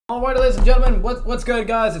Alright, ladies and gentlemen, what's good,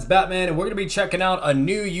 guys? It's Batman, and we're going to be checking out a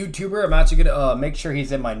new YouTuber. I'm actually going to make sure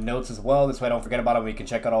he's in my notes as well. This way I don't forget about him. We can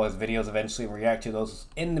check out all his videos eventually and react to those.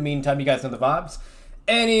 In the meantime, you guys know the vibes.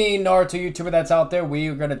 Any Naruto YouTuber that's out there, we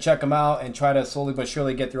are going to check them out and try to slowly but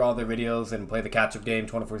surely get through all their videos and play the catch-up game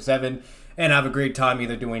 24/7 and have a great time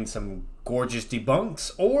either doing some gorgeous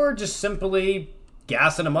debunks or just simply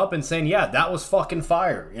gassing them up and saying, yeah, that was fucking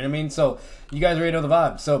fire. You know what I mean? So you guys already know the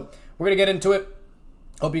vibes. So we're going to get into it.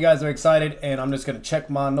 Hope you guys are excited, and I'm just going to check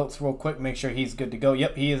my notes real quick, make sure he's good to go.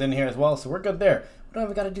 Yep, he is in here as well, so we're good there. We don't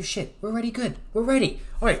even got to do shit. We're already good. We're ready.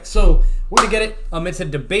 All right, so we're going to get it. It's a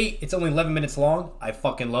debate. It's only 11 minutes long. I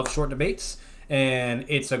fucking love short debates, and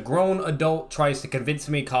it's a grown adult tries to convince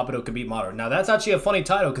me Kabuto could beat Madara. Now, that's actually a funny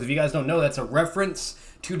title, because if you guys don't know, that's a reference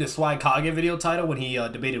to the Swag Kage video title when he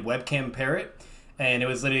debated Webcam Parrot. And it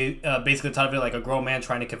was literally basically the title of it, like a grown man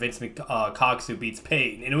trying to convince me Kagsu beats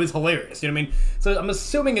Pain. And it was hilarious, you know what I mean? So I'm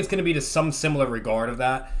assuming it's going to be to some similar regard of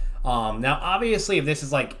that. Now, obviously, if this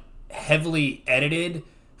is like heavily edited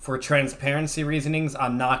for transparency reasonings,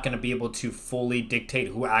 I'm not going to be able to fully dictate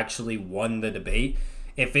who actually won the debate.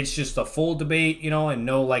 If it's just a full debate, you know, and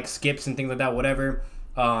no like skips and things like that, whatever,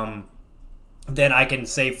 then I can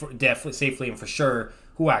say definitely safely and for sure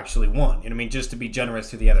who actually won. You know what I mean? Just to be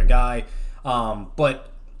generous to the other guy. But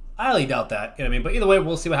I highly doubt that, you know what I mean? But either way,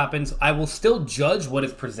 we'll see what happens. I will still judge what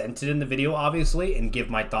is presented in the video, obviously, and give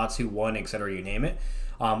my thoughts, who won, etc., you name it.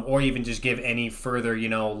 Or even just give any further, you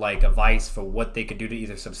know, like advice for what they could do to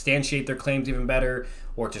either substantiate their claims even better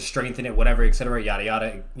or to strengthen it, whatever, etc., yada,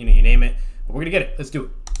 yada, you know, you name it. But we're gonna get it. Let's do it.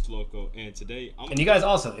 Loco, and today and you guys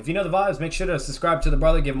also, if you know the vibes, make sure to subscribe to the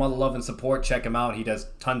brother, give him all the love and support, check him out. He does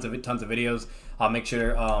tons of videos. I'll make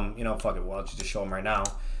sure, you know, fuck it, why don't you just show him right now.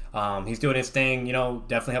 He's doing his thing, you know,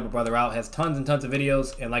 definitely help a brother out. Has tons and tons of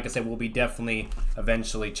videos, and like I said, we'll be definitely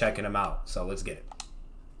eventually checking him out. So let's get it.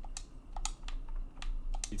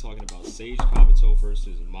 We're talking about Sage Kabuto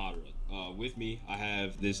versus Madara. With me, I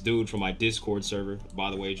have this dude from my Discord server.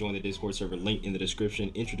 By the way, join the Discord server, link in the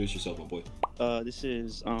description. Introduce yourself, my boy. This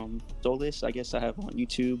is Solis. I guess I have on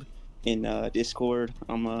YouTube. In Discord,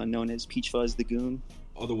 I'm known as PEACHFUZZ the Goon.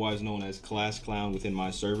 Otherwise known as Class Clown within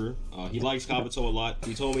my server. He likes Kabuto a lot.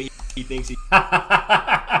 He told me he thinks he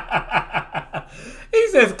he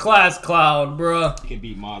says Class Clown, bruh. He can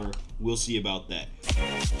beat Madara. We'll see about that.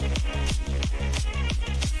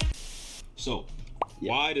 So,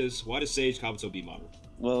 yeah. Why does Sage Kabuto beat Madara?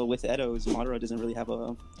 Well, with Edos, Madara doesn't really have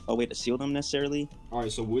a way to seal them necessarily. All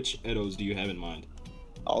right, so which Edos do you have in mind?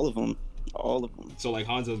 All of them. All of them. So like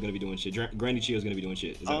Hanzo's gonna be doing shit. Granny Chio's gonna be doing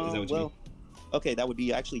shit. Is that what you mean? Okay, that would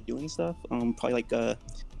be actually doing stuff. Probably like Datara,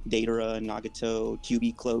 Nagato,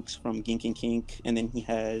 QB Cloaks from Ginkin Kink, and then he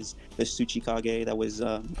has the Tsuchikage that was.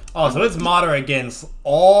 Oh, so it's Madara against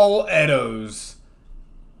all Edos,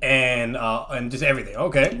 and just everything.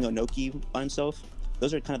 Okay. You know, Noki by himself.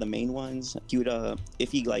 Those are kind of the main ones. He would, if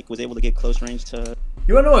he like was able to get close range to.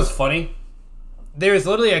 You wanna know what's funny? There's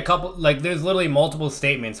literally a couple, like there's literally multiple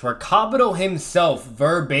statements where Kabuto himself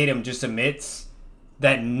verbatim just admits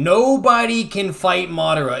that nobody can fight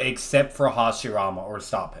Madara except for Hashirama or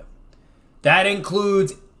stop him. That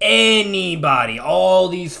includes anybody. All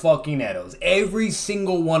these fucking Edos. Every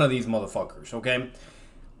single one of these motherfuckers, okay?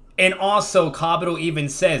 And also, Kabuto even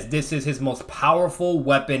says this is his most powerful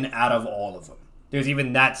weapon out of all of them. There's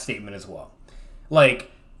even that statement as well. Like,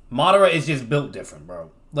 Madara is just built different, bro.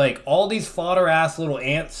 Like, all these fodder-ass little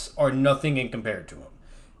ants are nothing in compared to him.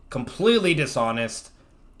 Completely dishonest.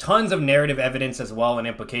 Tons of narrative evidence as well and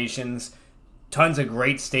implications. Tons of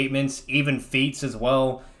great statements, even feats as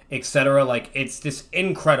well, etc. Like, it's just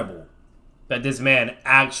incredible that this man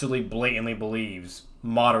actually blatantly believes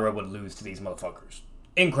Madara would lose to these motherfuckers.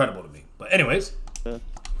 Incredible to me. But anyways. The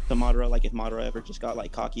Madara, like if Madara ever just got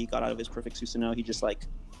like cocky, got out of his perfect Susanoo, he just like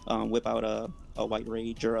whip out a White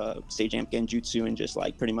Rage or a Sage Amp Genjutsu and just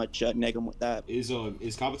like pretty much neg him with that. Is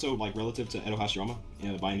Kabuto like relative to Edo Hashirama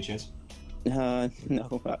by any chance? No,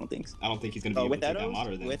 I don't think so. I don't think he's gonna be able to take down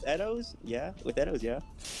Madara then. With Edos, yeah. With Edos, yeah.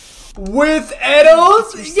 With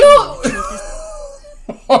Edos? Yo!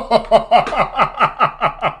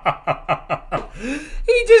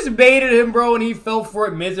 He just baited him, bro, and he fell for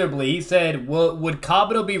it miserably. He said, well, would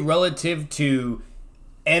Kabuto be relative to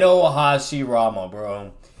Edo Hashirama,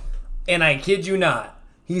 bro? And I kid you not.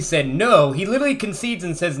 He said no. He literally concedes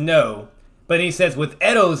and says no. But he says, with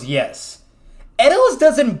Edos, yes. Edos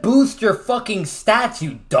doesn't boost your fucking stats,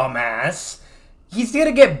 you dumbass. He's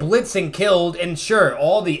gonna get blitzed and killed, and sure,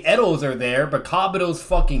 all the Edos are there, but Kabuto's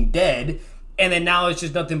fucking dead, and then now it's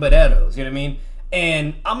just nothing but Edos, you know what I mean?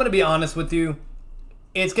 And I'm gonna be honest with you,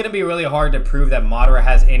 it's gonna be really hard to prove that Madara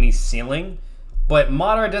has any ceiling, But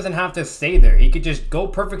Madara doesn't have to stay there. He could just go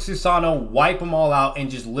perfect Susanoo, wipe them all out,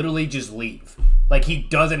 and just literally just leave. Like, he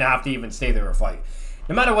doesn't have to even stay there or fight.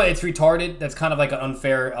 No matter what, it's retarded. That's kind of like an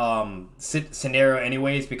unfair scenario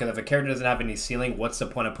anyways, because if a character doesn't have any ceiling, what's the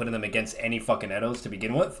point of putting them against any fucking Edos to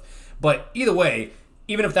begin with? But either way,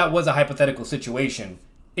 even if that was a hypothetical situation,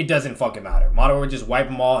 it doesn't fucking matter. Madara would just wipe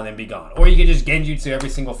them all and then be gone. Or you could just Genjutsu every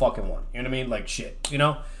single fucking one. You know what I mean? Like, shit, you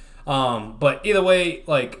know? But either way,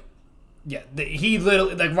 like... Yeah, he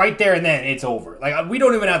literally, like, right there and then, it's over. Like, we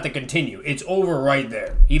don't even have to continue. It's over right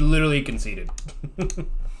there. He literally conceded.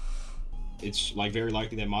 It's, like, very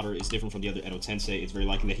likely that Madara is different from the other Edo Tensei. It's very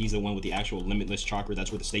likely that he's the one with the actual limitless chakra.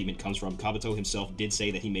 That's where the statement comes from. Kabuto himself did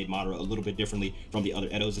say that he made Madara a little bit differently from the other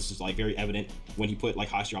Edos. This is, like, very evident when he put, like,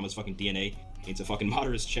 Hashirama's fucking DNA into fucking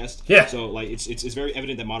Madara's chest. Yeah. So, like, it's very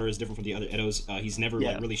evident that Madara is different from the other Edos. He's never,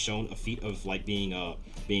 like, really shown a feat of, like, being out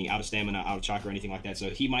of stamina, out of chakra, or anything like that. So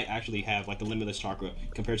he might actually have, like, the limitless chakra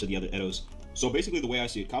compared to the other Edos. So basically, the way I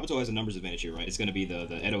see it, Kabuto has a numbers advantage here, right? It's going to be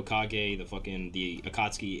the Edo Kage, the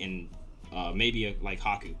Akatsuki, and maybe like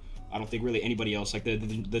Haku. I don't think really anybody else, like the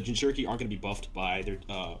Jinchuriki aren't going to be buffed by their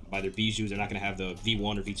Bijus. They're not going to have the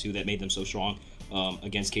V1 or V2 that made them so strong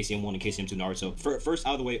against KCM1 and KCM2 Naruto. First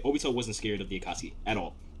out of the way, Obito wasn't scared of the Akatsuki at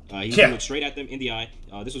all. He was going to look straight at them in the eye.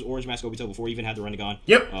 This was Orange Mask Obito before he even had the Rinnegan.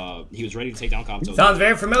 Yep. He was ready to take down Kabuto. Sounds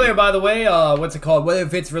very familiar, by the way. What's it called? Whether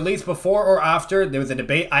if it's released before or after, there was a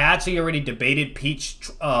debate. I actually already debated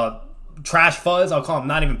Trash Fuzz. I'll call him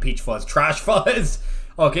not even Peach Fuzz, Trash Fuzz.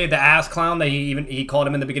 Okay, the ass clown that he called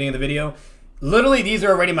him in the beginning of the video. Literally, these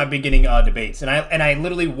are already my beginning debates, and I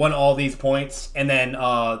literally won all these points. And then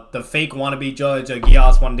the fake wannabe judge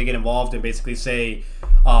Gias wanted to get involved and basically say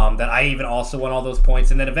that I even also won all those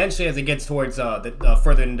points. And then eventually, as it gets towards the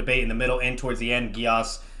further in debate in the middle and towards the end,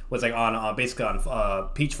 Gias was like on basically on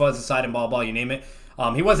Peach Fuzz's side and blah you name it.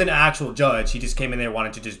 He wasn't an actual judge. He just came in there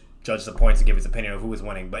wanted to just judge the points and give his opinion of who was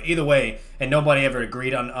winning. But either way, and nobody ever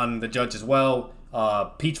agreed on the judge as well.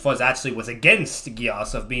 Peach Fuzz actually was against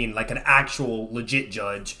Gias of being like an actual legit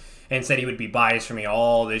judge and said he would be biased for me,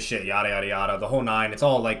 all this shit, yada yada yada, the whole nine. It's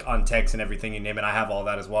all like on text and everything you name it. I have all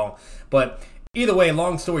that as well. But either way,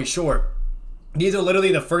 long story short, these are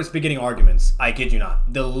literally the first beginning arguments. I kid you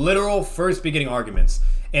not. The literal first beginning arguments.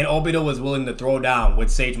 And Obito was willing to throw down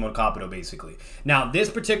with Sage Mode Kabuto, basically. Now, this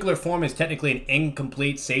particular form is technically an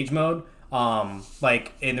incomplete Sage Mode. And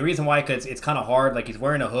the reason why, because it's kind of hard. Like, he's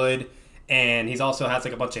wearing a hood. And he's also has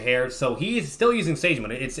like a bunch of hair, so he's still using Sage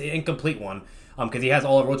Mode. It's an incomplete one, because he has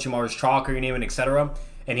all of Orochimaru's chakra, you name it, etc.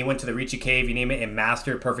 And he went to the Richi Cave, you name it, and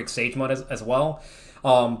mastered perfect Sage Mode as well.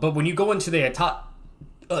 But when you go into the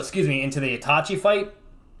Itachi fight,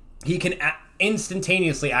 he can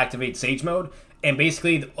instantaneously activate Sage Mode, and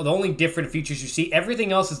basically the only different features you see,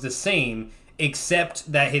 everything else is the same except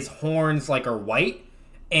that his horns like are white.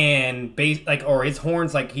 And or his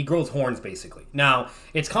horns, like he grows horns basically. Now,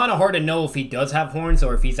 it's kind of hard to know if he does have horns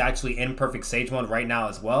or if he's actually in perfect Sage Mode right now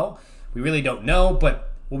as well. We really don't know,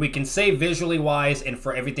 but what we can say visually wise and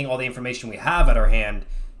for everything, all the information we have at our hand,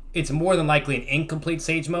 it's more than likely an incomplete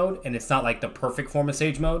Sage Mode, and it's not like the perfect form of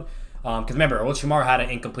Sage Mode. Because remember, Orochimaru had an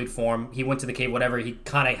incomplete form. He went to the cave, whatever. He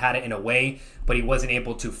kind of had it in a way, but he wasn't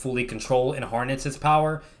able to fully control and harness his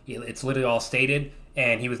power. It's literally all stated.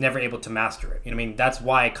 And he was never able to master it. You know what I mean? That's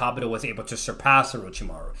why Kabuto was able to surpass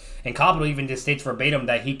Orochimaru. And Kabuto even just states verbatim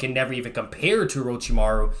that he can never even compare to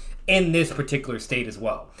Orochimaru in this particular state as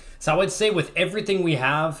well. So I would say with everything we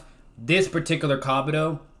have, this particular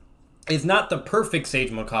Kabuto is not the perfect Sage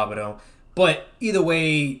Mode Kabuto, but either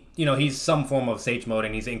way, you know, he's some form of Sage Mode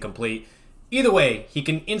and he's incomplete. Either way, he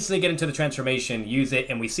can instantly get into the transformation, use it,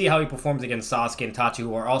 and we see how he performs against Sasuke and Itachi,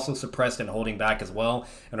 who are also suppressed and holding back as well,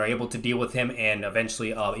 and are able to deal with him and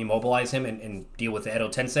eventually immobilize him and deal with the Edo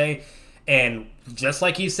Tensei. And just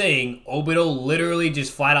like he's saying, Obito literally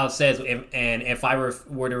just flat out says, if I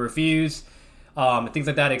were to refuse, things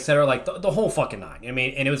like that, etc., like the whole fucking nine. You know what I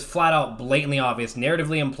mean? And it was flat out, blatantly obvious,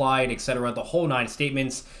 narratively implied, etc., the whole nine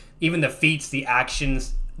statements, even the feats, the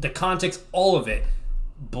actions, the context, all of it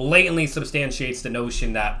blatantly substantiates the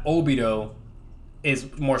notion that Obito is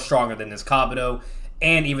more stronger than this Kabuto,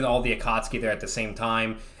 and even all the Akatsuki there at the same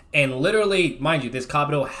time. And literally, mind you, this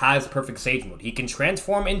Kabuto has perfect Sage Mode. He can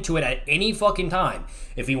transform into it at any fucking time.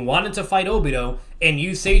 If he wanted to fight Obito and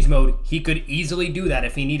use Sage Mode, he could easily do that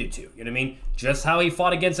if he needed to. You know what I mean? Just how he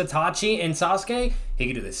fought against Itachi and Sasuke, he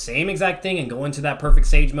could do the same exact thing and go into that perfect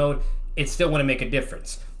Sage Mode. It still wouldn't make a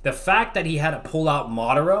difference. The fact that he had to pull out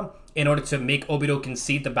Madara in order to make Obito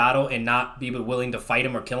concede the battle and not be willing to fight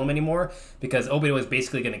him or kill him anymore, because Obito is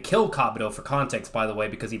basically going to kill Kabuto, for context, by the way,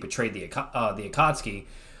 because he betrayed the Akatsuki.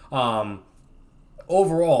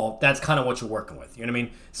 overall, that's kind of what you're working with. You know what I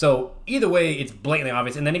mean? So either way, it's blatantly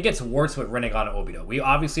obvious. And then it gets worse with Rinnegan and Obito. We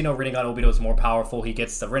obviously know Rinnegan Obito is more powerful. He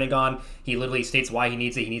gets the Rinnegan. He literally states why he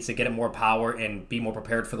needs it. He needs to get it more power and be more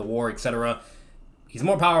prepared for the war, etc. He's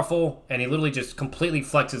more powerful, and he literally just completely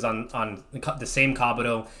flexes on the same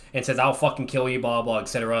Kabuto and says, I'll fucking kill you, blah, blah,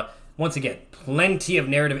 etc. Once again, plenty of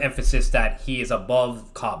narrative emphasis that he is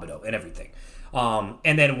above Kabuto and everything.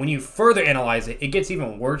 And then when you further analyze it, it gets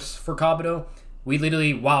even worse for Kabuto. We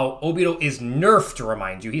literally, while Obito is nerfed, to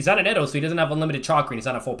remind you, he's not an Edo, so he doesn't have unlimited chakra, and he's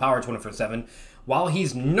not a full power 24/7. While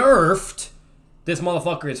he's nerfed, this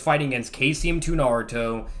motherfucker is fighting against KCM2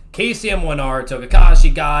 Naruto, KCM1 Naruto,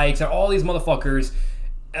 Kakashi, Guy, etc. All these motherfuckers,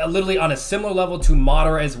 literally on a similar level to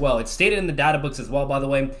Madara as well. It's stated in the data books as well, by the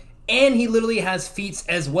way. And he literally has feats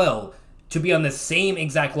as well to be on the same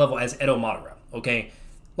exact level as Edo Madara, okay?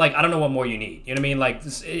 Like, I don't know what more you need. You know what I mean? Like,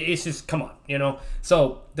 it's just, come on, you know?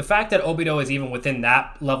 So, the fact that Obito is even within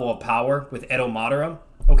that level of power with Edo Madara,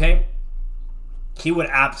 okay? He would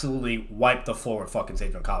absolutely wipe the floor with fucking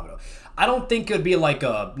Sage no Kabuto. I don't think it would be like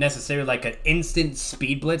a necessarily like an instant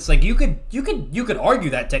speed blitz. Like, you could argue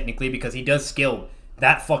that technically because he does skill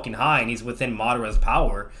that fucking high and he's within Madara's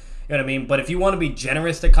power. You know what I mean? But if you want to be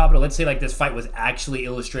generous to Kabuto, let's say like this fight was actually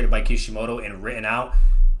illustrated by Kishimoto and written out,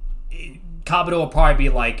 Kabuto will probably be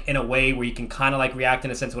like in a way where you can kind of like react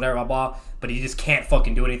in a sense, whatever, blah, blah, but he just can't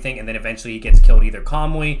fucking do anything, and then eventually he gets killed either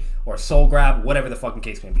Kamui or Soul Grab, whatever the fucking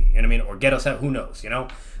case may be. You know what I mean? Or Geto Set, who knows, you know?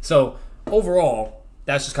 So overall,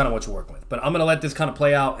 that's just kind of what you're working with. But I'm going to let this kind of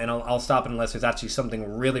play out, and I'll stop it unless there's actually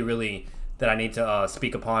something really, really that I need to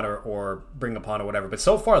speak upon or bring upon or whatever. But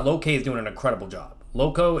so far, Loki is doing an incredible job.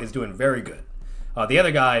 Loco is doing very good. The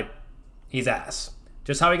other guy, he's ass.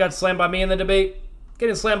 Just how he got slammed by me in the debate,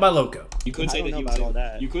 getting slammed by Loco. You could say that he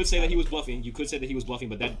was. You could say that he was bluffing. You could say that he was bluffing,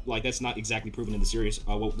 but that's not exactly proven in the series.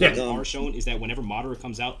 What are shown is that whenever Madara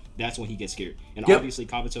comes out, that's when he gets scared. And obviously,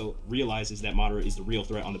 Kabuto realizes that Madara is the real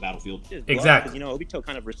threat on the battlefield. Exactly. You know, Obito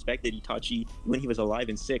kind of respected Itachi when he was alive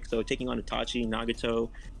and sick. So taking on Itachi, Nagato,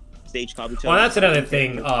 Sage Kabuto. Well, that's another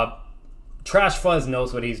thing. Trash Fuzz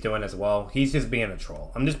knows what he's doing as well. He's just being a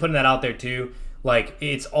troll. I'm just putting that out there too. Like,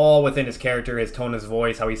 it's all within his character, his tone, his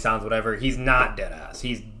voice, how he sounds, whatever. He's not dead ass.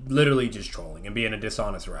 He's literally just trolling and being a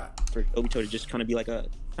dishonest rat. For Obito to just kind of be like a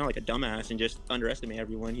dumbass and just underestimate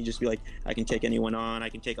everyone. He'd just be like, I can take anyone on. I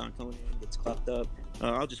can take on Conan. Gets clapped up.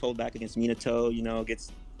 I'll just hold back against Minato. You know,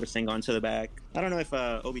 gets Rasengan to the back. I don't know if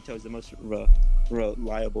Obito is the most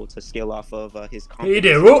reliable to scale off of his confidence. He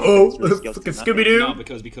did. Fucking Scooby-Doo. No,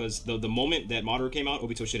 because the moment that Madara came out,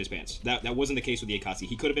 Obito shit his pants. That wasn't the case with the Akatsuki.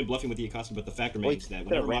 He could have been bluffing with the Akatsuki, but the fact remains that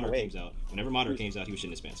whenever Madara comes out, he was shitting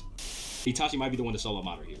his pants. Itachi might be the one to solo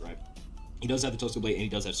Madara here, right? He does have the Tosuke Blade, and he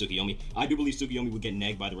does have Tsukiyomi. I do believe Tsukiyomi would get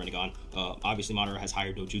negged by the Rinnegan. Obviously, Madara has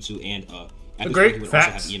higher dojutsu, and at this point, he would also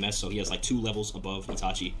have EMS, so he has like 2 levels above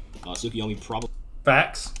Itachi. Tsukiyomi probably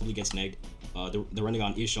gets negged. The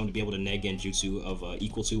Rinnegan is shown to be able to neg genjutsu of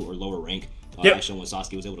equal to or lower rank. As shown when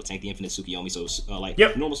Sasuke was able to tank the infinite Tsukiyomi. So,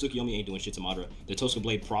 normal Tsukiyomi ain't doing shit to Madara. The Tosuke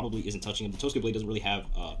Blade probably isn't touching him. The Tosuke Blade doesn't really have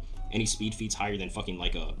any speed feats higher than fucking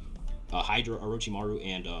like a Hydra, Orochimaru,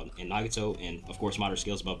 and Nagato. And, of course, Madara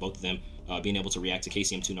scales above both of them, being able to react to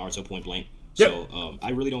KCM2 Naruto point blank. So,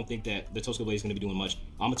 I really don't think that the Tosuke Blade is going to be doing much.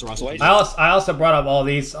 Amaterasu... I also brought up all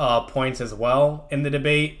these points as well in the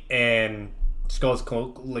debate, and... just goes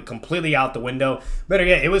completely out the window. Better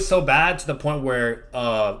yet, it was so bad to the point where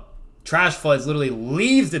Trash Fuzz literally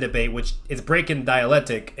leaves the debate, which is breaking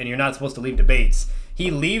dialectic, and you're not supposed to leave debates. He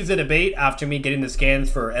leaves the debate after me getting the scans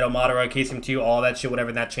for Edo Madara, KCM2, all that shit, whatever,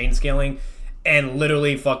 in that chain scaling, and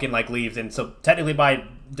literally fucking like leaves. And so technically by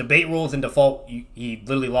debate rules and default, he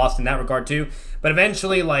literally lost in that regard too. But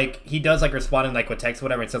eventually, like, he does like respond in like with text,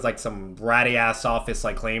 whatever. It says like some ratty ass office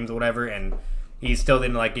like claims or whatever, and he still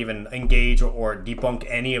didn't like even engage or debunk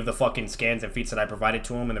any of the fucking scans and feats that I provided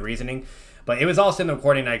to him and the reasoning. But it was also in the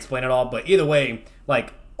recording, and I explained it all. But either way,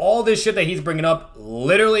 like, all this shit that he's bringing up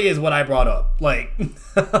literally is what I brought up. Like,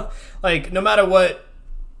 like, no matter what,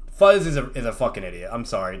 Fuzz is a fucking idiot. I'm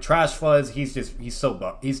sorry. Trash Fuzz, he's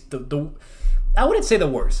so he's the I wouldn't say the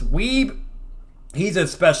worst. Weeb, he's a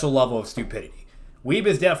special level of stupidity. Weeb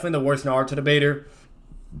is definitely the worst Naruto debater.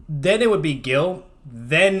 Then it would be Gil.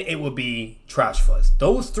 Then it would be Trash Fuzz.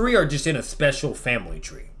 Those 3 are just in a special family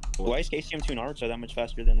tree. Why is KCM2 Naruto that much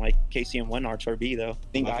faster than like KCM1 Naruto or B though?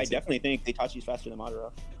 I definitely think Itachi's faster than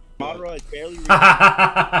Madara. Madara is barely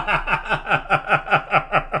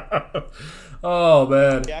oh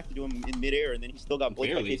man. Reacted to him in midair, and then he still got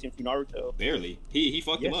bullied by KCM2 Naruto. Barely. He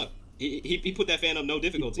fucked him up. He put that fan up no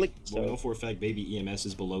difficulty. So. We know for a fact Baby EMS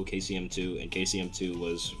is below KCM2, and KCM2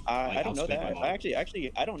 was. Like, I don't know that.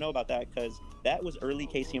 Actually, I don't know about that because that was early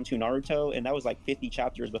KCM2 Naruto, and that was like 50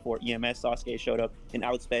 chapters before EMS Sasuke showed up and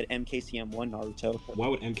outsped MKCM1 Naruto. Why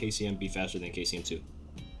would MKCM be faster than KCM2?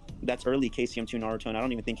 That's early KCM2 Naruto, and I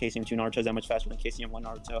don't even think KCM2 Naruto is that much faster than KCM1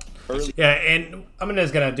 Naruto. Early. Yeah, and I'm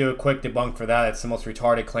just gonna do a quick debunk for that. It's the most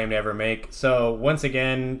retarded claim to ever make. So once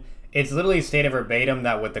again, it's literally stated verbatim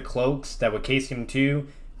that with the cloaks, that with KCM2,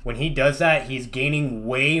 when he does that, he's gaining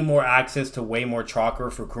way more access to way more chakra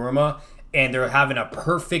for Kurama, and they're having a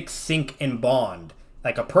perfect sync and bond,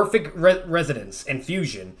 like a perfect resonance and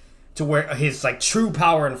fusion, to where his like true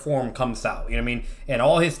power and form comes out. You know what I mean? And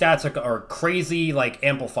all his stats are crazy, like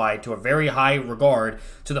amplified to a very high regard,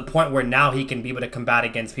 to the point where now he can be able to combat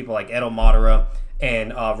against people like Edo Madara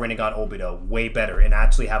and Rinnegan Obito way better and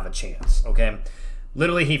actually have a chance. Okay,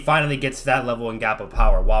 literally he finally gets to that level and gap of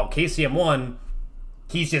power. While KCM1,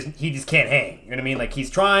 he just can't hang. You know what I mean? Like he's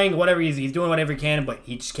trying whatever, he's doing whatever he can, but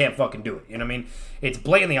he just can't fucking do it. You know what I mean? It's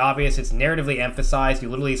blatantly obvious. It's narratively emphasized. You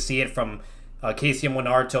literally see it from KCM1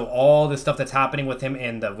 Naruto, all the stuff that's happening with him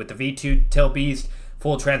and with the V2 Tail Beast,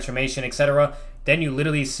 full transformation, etc. Then you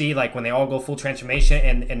literally see like when they all go full transformation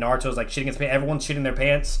and Naruto's like shitting his pants, everyone's shitting their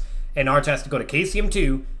pants, and Naruto has to go to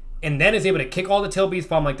KCM2 and then is able to kick all the Tail Beast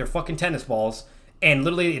bomb like they're fucking tennis balls, and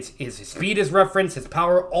literally his speed is referenced, his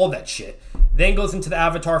power, all that shit. Then goes into the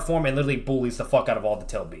Avatar form and literally bullies the fuck out of all the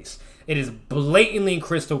Tail Beasts. It is blatantly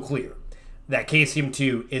crystal clear that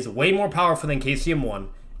KCM2 is way more powerful than KCM1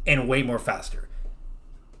 and way more faster.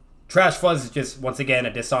 Trash Fuzz is just, once again,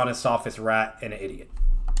 a dishonest, sophist rat and an idiot.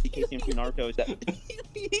 KCM2 Naruto is that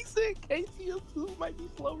he said KCM2 might be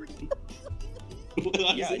slower than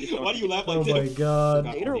Why do you laugh like this? Oh my god.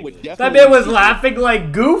 That man was laughing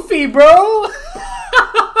like Goofy, bro.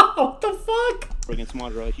 What the fuck? Against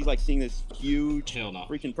Madara, he's like seeing this huge, Hell no.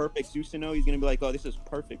 freaking perfect Susanoo. He's gonna be like, "Oh, this is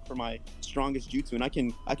perfect for my strongest jutsu, and I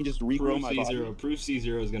can just regrow my body." Proof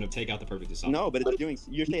C0 is gonna take out the perfect Susanoo. No, but it's doing.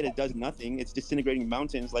 You're saying it does nothing. It's disintegrating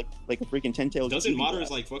mountains like a freaking 10-tailed. Doesn't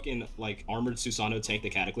Madara's like fucking like armored Susanoo tank the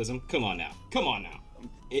Cataclysm? Come on now.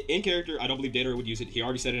 In character, I don't believe Datara would use it. He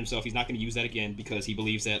already said it himself. He's not going to use that again because he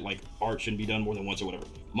believes that like art shouldn't be done more than once or whatever.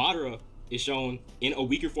 Madara is shown in a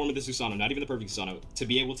weaker form of the Susanoo, not even the perfect Susanoo, to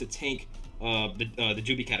be able to tank the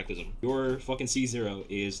Jubi Cataclysm. Your fucking C0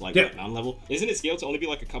 is like what, mountain level? Isn't it scaled to only be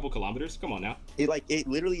like a couple kilometers? Come on now. It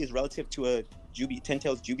literally is relative to a Jubi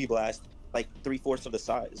 10-tails Jubi blast, like 3/4 of the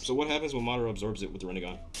size. So what happens when Madara absorbs it with the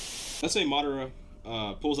Rinnegan? Let's say Madara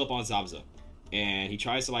pulls up on Zabuza, and he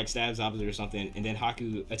tries to like stab Zabuza or something, and then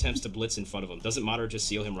Haku attempts to blitz in front of him. Doesn't Madara just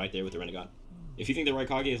seal him right there with the Rinnegan? If you think the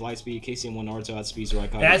Raikage is light speed, KCM1 Naruto outspeeds the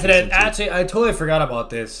Raikage. Actually, I totally forgot about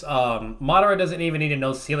this. Madara doesn't even need a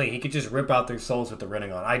no ceiling. He could just rip out their souls with the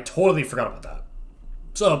Rinnegan. I totally forgot about that.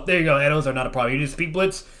 So there you go. Edos are not a problem. You just speed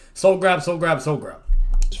blitz, soul grab, soul grab, soul grab.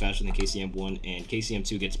 It's faster than KCM1, and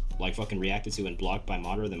KCM2 gets like fucking reacted to and blocked by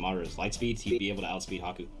Madara. Then Madara's light speed, he'd be able to outspeed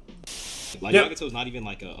Haku. Like Nagato's not even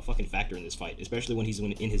like a fucking factor in this fight, especially when he's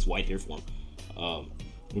in his white hair form.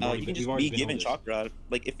 You can just be given chakra.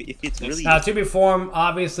 Like if it's really to be formed,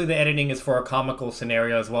 obviously the editing is for a comical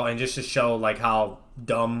scenario as well, and just to show like how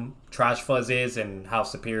dumb Trash Fuzz is and how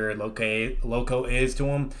superior Loco is to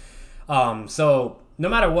him. So no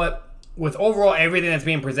matter what, with overall everything that's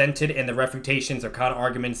being presented and the refutations or counter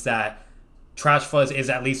arguments that Trash Fuzz is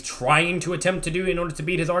at least trying to attempt to do in order to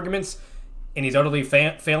beat his arguments, and he's utterly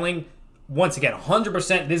failing. Once again,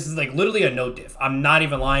 100%, this is like literally a no diff. I'm not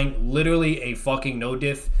even lying. Literally a fucking no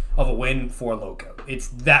diff of a win for Loco. It's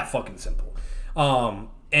that fucking simple.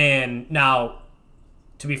 And now,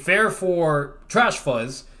 to be fair for Trash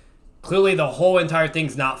Fuzz, clearly the whole entire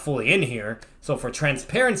thing's not fully in here. So for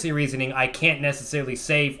transparency reasoning, I can't necessarily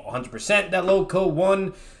say 100% that Loco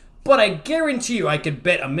won. But I guarantee you I could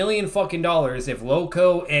bet $1 million fucking dollars if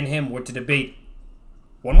Loco and him were to debate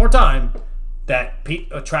one more time, that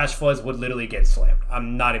Trash Fuzz would literally get slammed.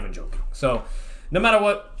 I'm not even joking. So, no matter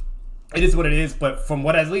what, it is what it is. But from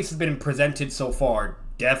what at least has been presented so far,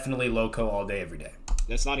 definitely Loco all day, every day.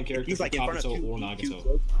 That's not in character for Kabuto or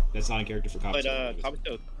Nagato. That's not in character for Kabuto. But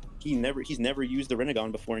Kabuto, he's never used the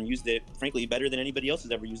Rinnegan before and used it, frankly, better than anybody else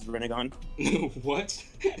has ever used the Rinnegan. What?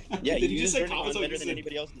 Yeah, he used the Rinnegan better than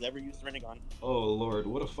anybody else has ever used the Rinnegan. Oh lord,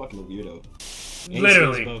 what a fucking weirdo.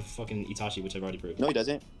 Literally. Above fucking Itachi, which I've already proved. No, he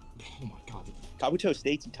doesn't. Oh my god. Kabuto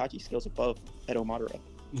states Itachi skills above Edo Madara.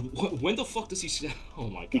 When the fuck does he? Oh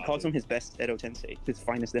my god. He calls him his best Edo Tensei, his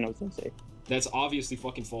finest Edo Tensei. That's obviously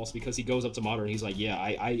fucking false because he goes up to Madara and he's like, yeah,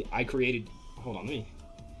 I created. Hold on, let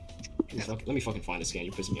me fucking find this scan.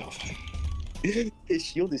 You're pissing me off. His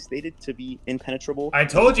shield is stated to be impenetrable. I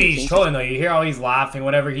told you he's trolling though. You hear how he's laughing,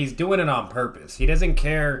 whatever. He's doing it on purpose. He doesn't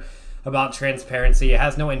care about transparency. He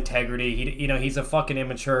has no integrity. He's a fucking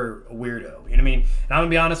immature weirdo. You know what I mean? And I'm gonna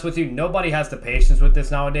be honest with you. Nobody has the patience with this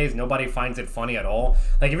nowadays. Nobody finds it funny at all.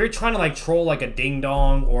 Like if you're trying to like troll like a ding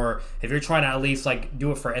dong, or if you're trying to at least like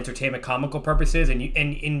do it for entertainment, comical purposes, and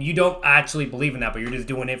you don't actually believe in that, but you're just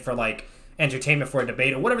doing it for like entertainment, for a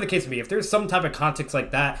debate, or whatever the case may be. If there's some type of context like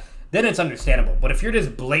that, then it's understandable. But if you're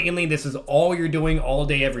just blatantly, this is all you're doing all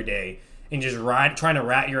day, every day, and just trying to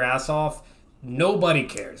rat your ass off, nobody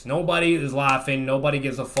cares. Nobody is laughing. Nobody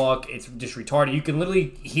gives a fuck. It's just retarded. You can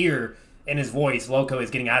literally hear in his voice, Loco is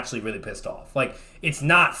getting actually really pissed off. Like, it's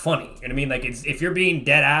not funny. You know what I mean? Like, if you're being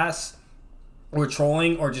dead ass or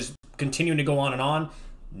trolling or just continuing to go on,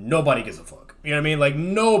 nobody gives a fuck. You know what I mean? Like,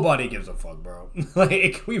 nobody gives a fuck, bro.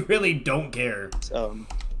 Like, we really don't care.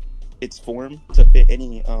 Its form to fit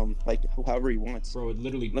any like however he wants. Bro, it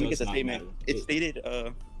literally Let me get the does not statement. matter. It's stated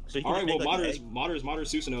so all right, well, Mater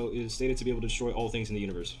Susanoo is stated to be able to destroy all things in the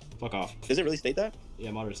universe. Fuck off. Does it really state that? Yeah,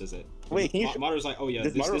 Mater says that. Wait, can you? Mater's like, oh yeah,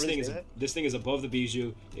 Does this Mater thing really is say that? this thing is above the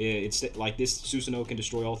Bijou. It's like this Susanoo can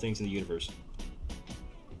destroy all things in the universe.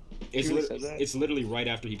 It's literally right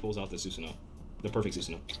after he pulls out the Susanoo, the perfect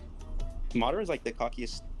Susanoo. Mater is like the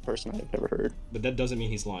cockiest person I've ever heard. But that doesn't mean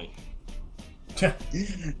he's lying.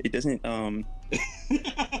 It doesn't. I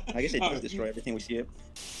guess it does destroy everything we see it.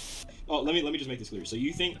 Oh, let me just make this clear. So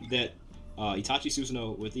you think that Itachi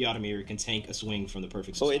Susanoo with the Automir can tank a swing from the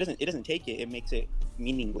perfect Susanoo? Oh, it doesn't take it. It makes it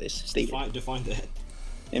meaningless. Define that.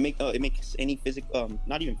 It makes any physical,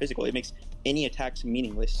 not even physical. It makes any attacks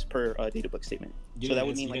meaningless per data book statement. So that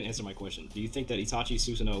would mean you didn't answer my question. Do you think that Itachi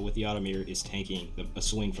Susanoo with the Automir is tanking a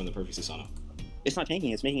swing from the perfect Susanoo? It's not tanking.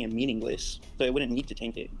 It's making it meaningless. So it wouldn't need to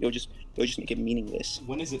tank it. It would just make it meaningless.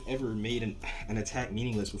 When has it ever made an attack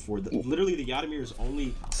meaningless before? Literally, the Yadamir's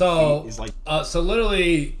only is like so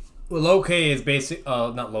literally. Loke is basic.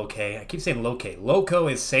 Not Loke. I keep saying Loke. Loco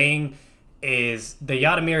is saying is the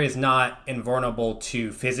Yadamir is not invulnerable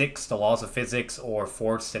to physics, the laws of physics, or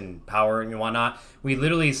force and power and whatnot. We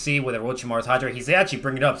literally see with Orochimaru's Hydra, he's actually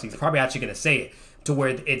bringing it up, so he's probably actually going to say it, to where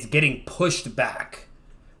it's getting pushed back.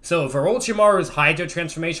 So if Orochimaru's Hydra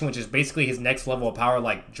transformation, which is basically his next level of power,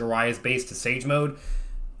 like Jiraiya's base to Sage mode,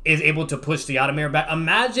 is able to push the Yadamir back.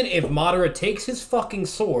 Imagine if Madara takes his fucking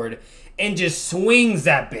sword and just swings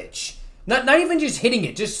that bitch. Not even just hitting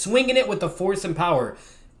it, just swinging it with the force and power.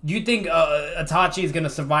 Do you think Itachi is going to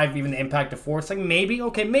survive even the impact of force? Like, maybe.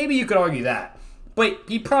 Okay, maybe you could argue that. But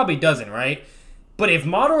he probably doesn't, right? But if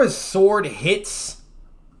Madara's sword hits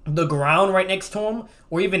the ground right next to him,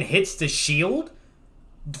 or even hits the shield,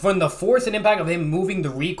 from the force and impact of him moving the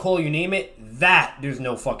recoil, you name it, there's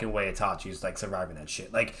no fucking way Itachi's, like, surviving that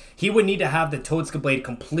shit. Like, he would need to have the Totsuka blade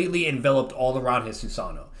completely enveloped all around his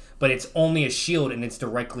Susanoo. But it's only a shield, and it's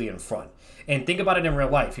directly in front. And think about it in real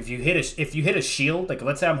life. If you hit a shield, like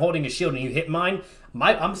let's say I'm holding a shield and you hit mine,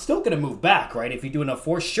 I'm still gonna move back, right? If you do enough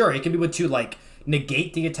force, sure, it can be able to like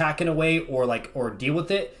negate the attack in a way, or deal with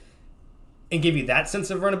it and give you that sense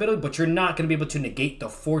of vulnerability. But you're not gonna be able to negate the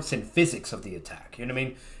force and physics of the attack. You know what I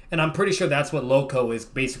mean? And I'm pretty sure that's what Loco is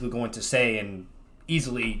basically going to say and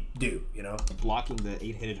easily do. You know, blocking the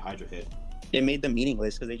 8-headed Hydra hit. It made them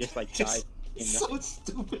meaningless because they just like died. So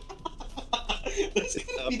stupid. That's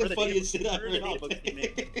gonna be the funniest shit I've heard.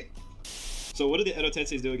 So what did the Edo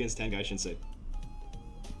Tenseis do against Tengai Shinsei?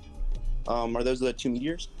 Are those the two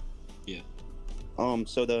meteors? Yeah.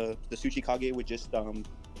 So the Tsuchikage would just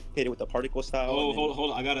hit it with the particle style. Oh,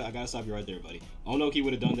 hold on. I gotta stop you right there, buddy. Onoki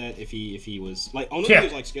would have done that if he was like Onoki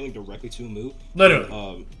was like scaling directly to Mu.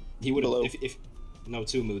 Literally. He would have if no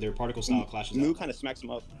to Mu. Their particle style clashes. Mu kind of smacks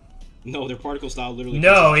him up. No, their particle style literally...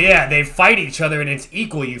 No, yeah, they fight each other and it's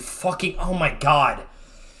equal, you fucking... Oh my god.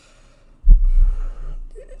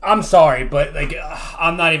 I'm sorry, but, like,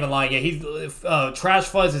 I'm not even lying. Yeah,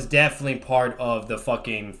 PEACHFUZZ is definitely part of the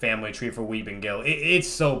fucking family tree for Weeb and Gil. It's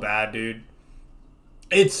so bad, dude.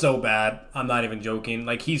 It's so bad. I'm not even joking.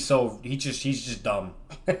 Like, he's just dumb.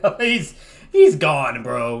 he's gone,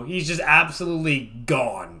 bro. He's just absolutely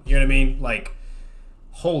gone. You know what I mean? Like,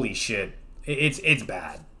 holy shit. It's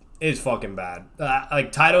bad. It's fucking bad.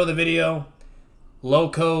 Like, title of the video,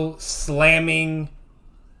 Loco slamming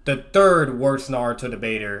the third worst Naruto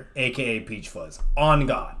debater, a.k.a. PEACHFUZZ. On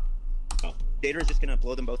God. Oh. Dater is just going to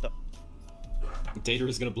blow them both up. Dater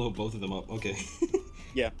is going to blow both of them up. Okay.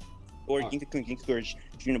 Yeah. Or Ginkaku is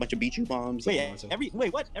shooting a bunch of Bichu bombs.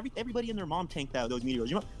 Wait, what? Everybody and their mom tanked out those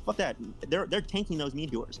meteors. You know, fuck that. They're tanking those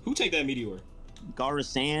meteors. Who tanked that meteor? Gaara's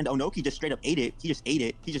Sand. Onoki just straight up ate it. He just ate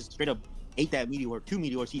it. He just straight up ate that meteor. 2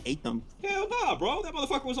 meteors, he ate them. Hell nah, bro. That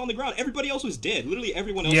motherfucker was on the ground. Everybody else was dead. Literally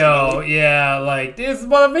everyone else. Yo, yeah, like this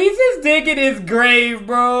motherfucker, he's just digging his grave,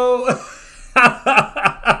 bro. Look at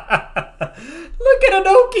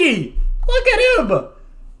Anoki. Look at him.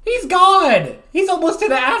 He's gone. He's almost to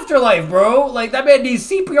the afterlife, bro. Like that man needs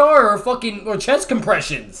CPR or chest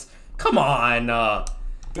compressions. Come on.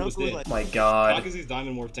 Like, my God. Kakuzu's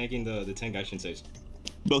Diamond Morph tanking the Tengai Shinseis.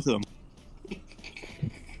 both of them.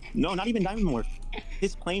 No, not even Diamond Morph.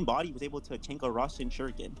 His plain body was able to tank a Rasen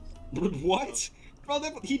Shuriken. What? Bro,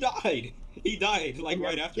 he died. He died, like,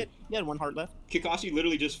 right after. He had 1 heart left. Kakashi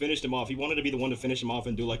literally just finished him off. He wanted to be the one to finish him off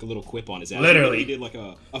and do, like, a little quip on his ass. Literally. He did, like,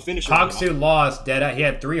 a finisher. Kaksu lost dead. He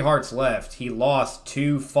had 3 hearts left. He lost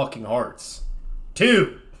 2 fucking hearts.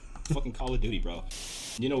 2! Fucking Call of Duty, bro.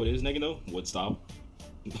 You know what it is, nigga, though? Wood style.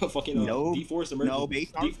 Fucking D-Force emergency. No,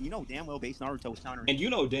 base Naruto. You know damn well base Naruto was countering. And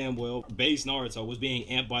you know damn well base Naruto was being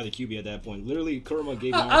amped by the QB at that point. Literally, Kurama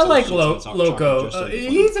gave Naruto I like Loco.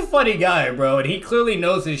 He's a funny guy, bro, and he clearly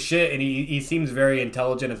knows his shit, and he seems very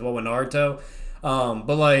intelligent as well with Naruto.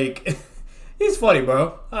 But like, he's funny,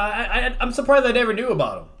 bro. I'm surprised I never knew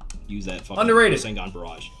about him. Use that fucking underrated Sengon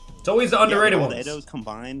barrage. It's always the underrated all ones. The Edos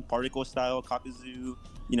combined, particle style, Kakuzu.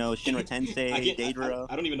 You know, Shinra Tensei, Deidara.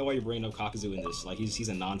 I don't even know why you're bringing up Kakuzu in this. Like, he's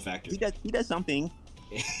a non-factor. He does something.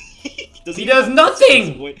 He does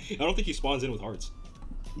nothing! I don't think he spawns in with hearts.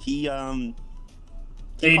 He does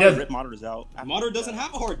rip Madara's out. Madara doesn't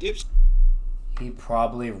have a heart, dips. He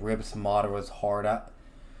probably rips Madara's heart out.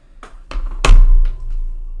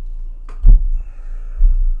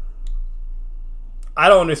 I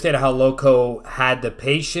don't understand how Loco had the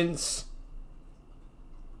patience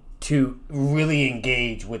to really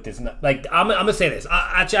engage with this. Like, I'm gonna say this.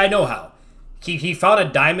 Actually, I know how. He found a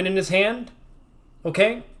diamond in his hand,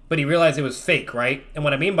 okay? But he realized it was fake, right? And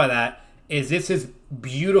what I mean by that is this is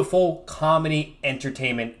beautiful comedy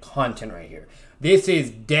entertainment content right here. This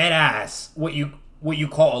is dead ass what you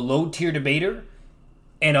call a low tier debater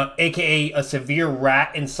and aka a severe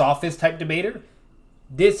rat and sophist type debater.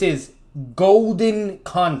 This is golden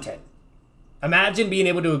content. Imagine being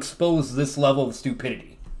able to expose this level of stupidity.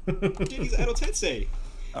 Dude, he's Edo Tensei.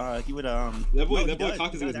 He would that boy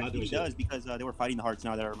Kakuzu is not doing shit. He does because they were fighting the hearts.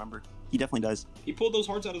 Now that I remember, he definitely does. He pulled those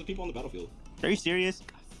hearts out of the people on the battlefield. Very serious.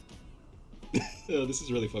 This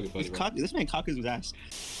is really fucking funny. This man Kakuzu's ass.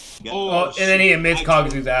 Oh, and then he admits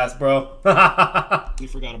Kakuzu's ass, bro. We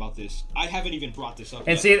forgot about this. I haven't even brought this up.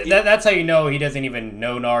 And see, that's how you know he doesn't even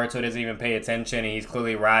know Naruto, doesn't even pay attention, and he's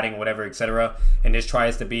clearly ratting, whatever, etc., and just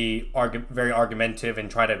tries to be very argumentative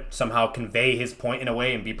and try to somehow convey his point in a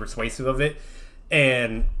way and be persuasive of it.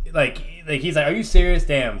 And like he's like, "Are you serious?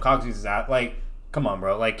 Damn, Kakuzu's ass." Like, come on,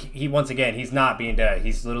 bro. Like, once again, he's not being dead.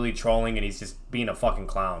 He's literally trolling, and he's just being a fucking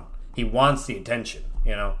clown. He wants the attention,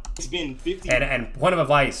 you know? It's been 50. And point of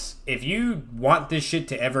advice, if you want this shit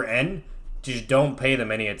to ever end, just don't pay them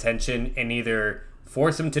any attention and either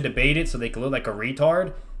force them to debate it so they can look like a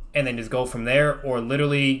retard and then just go from there, or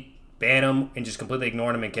literally ban them and just completely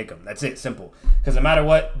ignore them and kick them. That's it, simple. Because no matter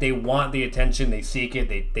what, they want the attention, they seek it,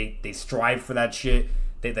 they strive for that shit.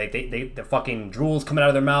 The fucking drool's coming out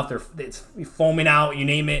of their mouth, it's foaming out, you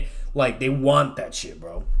name it. Like, they want that shit,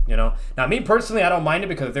 bro. You know? Now, me personally, I don't mind it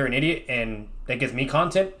because if they're an idiot and that gives me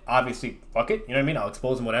content, obviously, fuck it. You know what I mean? I'll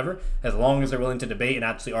expose them, whatever. As long as they're willing to debate and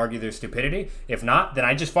actually argue their stupidity. If not, then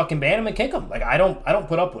I just fucking ban them and kick them. Like, I don't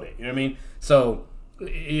put up with it. You know what I mean? So,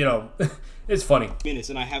 you know, it's funny. Minutes,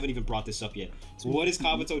 and I haven't even brought this up yet. So what is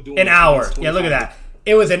Kabuto doing? An hour. Yeah, look at that.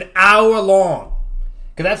 It was an hour long.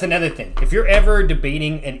 Because that's another thing. If you're ever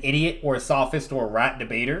debating an idiot or a sophist or a rat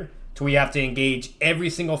debater, to where you have to engage every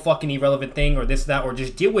single fucking irrelevant thing or this, that, or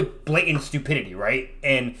just deal with blatant stupidity, right?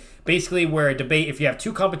 And basically where a debate, if you have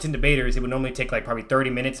 2 competent debaters, it would normally take like probably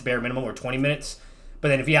 30 minutes, bare minimum, or 20 minutes. But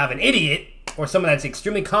then if you have an idiot or someone that's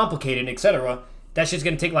extremely complicated, etc., that's just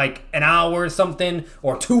going to take like an hour or something,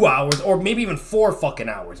 or 2 hours, or maybe even 4 fucking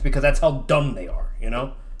hours, because that's how dumb they are, you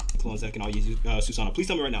know? Clones that can all use Susanoo. Please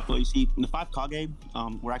tell me right now. Well, you see, in the 5 Kage,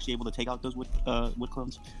 we're actually able to take out those wood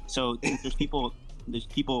clones. So there's people,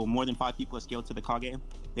 more than 5 people that scaled to the Kage.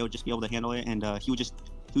 They would just be able to handle it, and he would just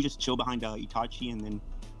chill behind Itachi, and then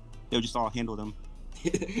they would just all handle them.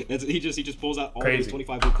 he just pulls out all Crazy. those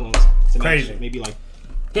 25 wood clones. Crazy. Maybe like.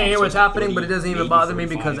 Can't hear what's happening, but it doesn't even bother me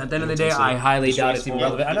because at the end of the day, I highly doubt it's even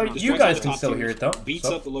relevant. I know you guys can still hear it though. Beats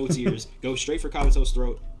up the low tiers, goes straight for Kabuto's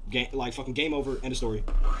throat, like fucking game over, end of story.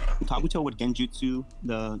 Kabuto would genjutsu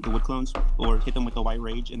the wood clones or hit them with the white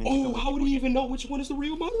rage, and then. How would he even know which one is the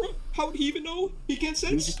real Madara? How would he even know? He can't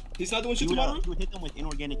sense. He's not doing shit to Madara. He would hit them with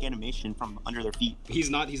inorganic animation from under their feet. He's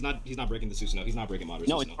not breaking the Susanoo. He's not breaking Madara's.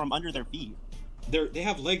 No, it's from under their feet. They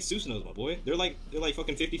have legs Susanos, my boy. They're like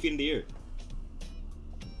fucking 50 feet in the air.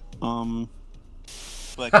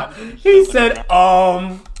 But he said,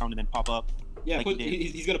 and then pop up. Yeah, like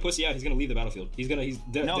he's gonna pussy out. He's gonna leave the battlefield. He's no, he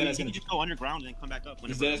can just go underground and then come back up.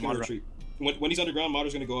 He's dead gonna retreat. When he's underground,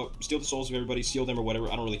 Moder's gonna go up, steal the souls of everybody, steal them or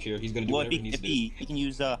whatever. I don't really care. He's gonna do whatever he needs to do. He can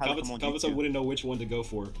use Kabuto wouldn't know which one to go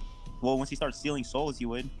for. Well, once he starts stealing souls, he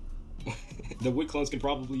would. The Wood clones can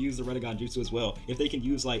probably use the Renegon Jutsu as well. If they can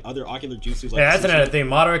use like other ocular jutsus, like yeah, that's another thing.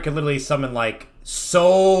 Madara could literally summon like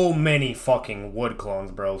so many fucking Wood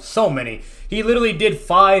clones, bro. So many. He literally did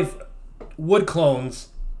 5 Wood clones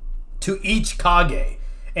to each Kage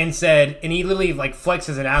and said, and he literally like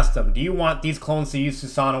flexes and asked them, "Do you want these clones to use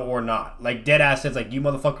Susanoo or not?" Like dead ass says, like, "You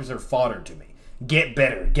motherfuckers are fodder to me. Get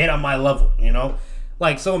better. Get on my level." You know,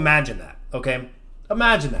 like so. Imagine that. Okay,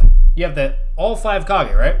 imagine that. You have all 5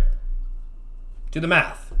 Kage, right? Do the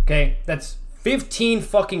math, okay? That's 15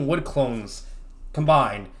 fucking Wood clones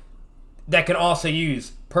combined that can also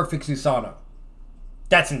use perfect Susanoo.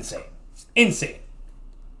 That's insane. Insane.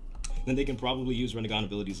 Then they can probably use Renegon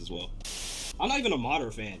abilities as well. I'm not even a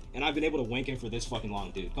Madara fan, and I've been able to wank him for this fucking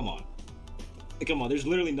long, dude. Come on. Come on, there's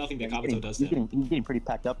literally nothing that Kabuto does to him. He's getting pretty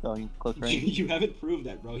packed up, though, in close range. You haven't proved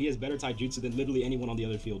that, bro. He has better taijutsu than literally anyone on the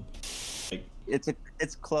other field. Like,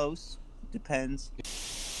 it's close. Depends.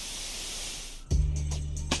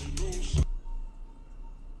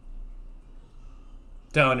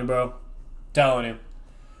 Telling you, bro. Telling you.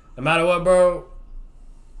 No matter what, bro,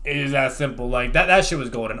 it is that simple. Like, that shit was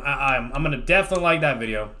golden. I'm going to definitely like that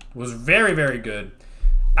video. It was very, very good.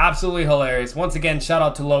 Absolutely hilarious. Once again, shout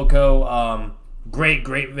out to Loco. Great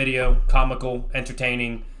video. Comical.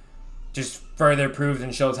 Entertaining. Just further proves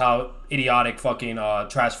and shows how idiotic fucking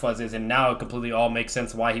Trash Fuzz is. And now it completely all makes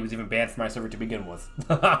sense why he was even banned from my server to begin with.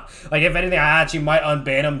 Like, if anything, I actually might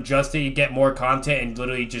unban him just to get more content and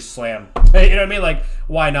literally just slam. You know what I mean? Like,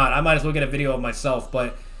 why not? I might as well get a video of myself.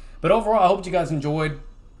 But overall, I hope you guys enjoyed.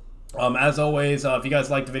 As always, if you guys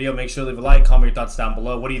liked the video, make sure to leave a like, comment your thoughts down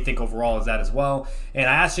below. What do you think overall is that as well? And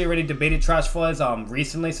I actually already debated Trash Fuzz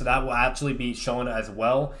recently, so that will actually be shown as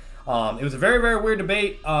well. It was a very, very weird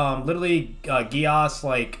debate. Literally, Gios,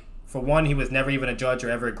 like, for one, he was never even a judge or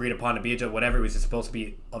ever agreed upon to be a judge, whatever. He was just supposed to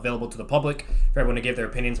be available to the public for everyone to give their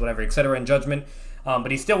opinions, whatever, etc. in judgment.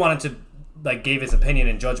 But he still wanted to, like, give his opinion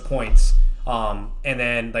and judge points. And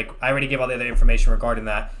then, like, I already gave all the other information regarding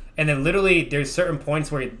that. And then literally there's certain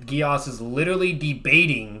points where Gios is literally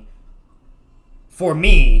debating for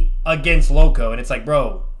me against Loco. And it's like,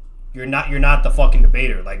 bro, you're not the fucking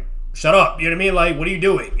debater. Like, shut up. You know what I mean? Like, what are you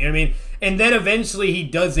doing? You know what I mean? And then eventually he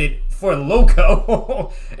does it for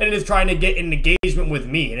Loco and is trying to get an engagement with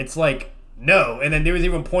me. And it's like, no. And then there was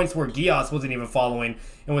even points where Gios wasn't even following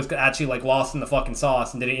and was actually like lost in the fucking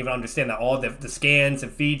sauce and didn't even understand that all the scans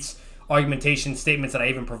and feats, argumentation, statements that I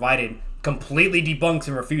even provided completely debunks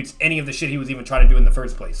and refutes any of the shit he was even trying to do in the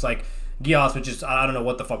first place. Like, Gios was just, I don't know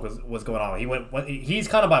what the fuck was going on. He's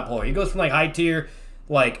kind of bipolar. He goes from like high tier,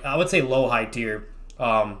 like I would say low high tier,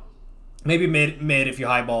 maybe mid if you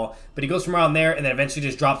highball, but he goes from around there and then eventually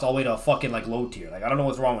just drops all the way to a fucking like low tier. Like, I don't know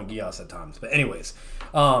what's wrong with Gios at times, but anyways,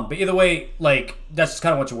 but either way, like, that's just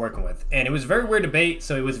kind of what you're working with. And it was a very weird debate,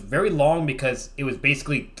 so it was very long because it was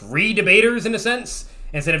basically 3 debaters in a sense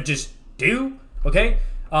instead of just 2. Okay.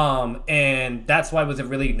 And that's why it was a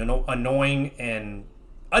really annoying and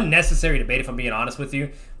unnecessary debate, if I'm being honest with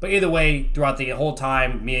you. But either way, throughout the whole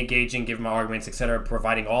time, me engaging, giving my arguments, etc.,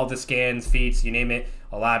 providing all the scans, feats, you name it,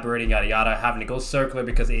 elaborating, yada yada, having to go circular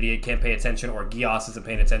because the idiot can't pay attention or Gios isn't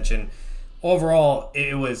paying attention. Overall,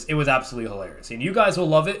 it was absolutely hilarious, and you guys will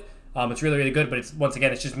love it. It's really, really good. But it's, once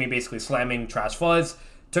again, it's just me basically slamming Trash Fuzz.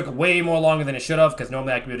 Took way more longer than it should have because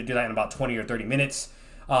normally I could be able to do that in about 20 or 30 minutes.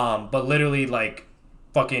 But literally, like,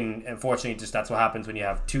 fucking, unfortunately, just that's what happens when you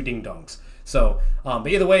have 2 ding-dongs. So, but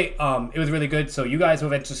either way, it was really good. So you guys will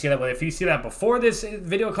eventually see that. But if you see that before this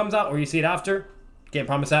video comes out or you see it after, can't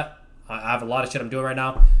promise that. I have a lot of shit I'm doing right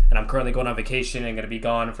now, and I'm currently going on vacation and going to be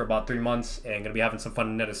gone for about 3 months and going to be having some fun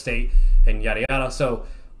in another state and yada yada. So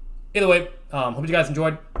either way, hope you guys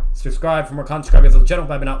enjoyed. Subscribe for more content. Subscribe to the channel.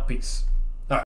 Bye, been out. Peace.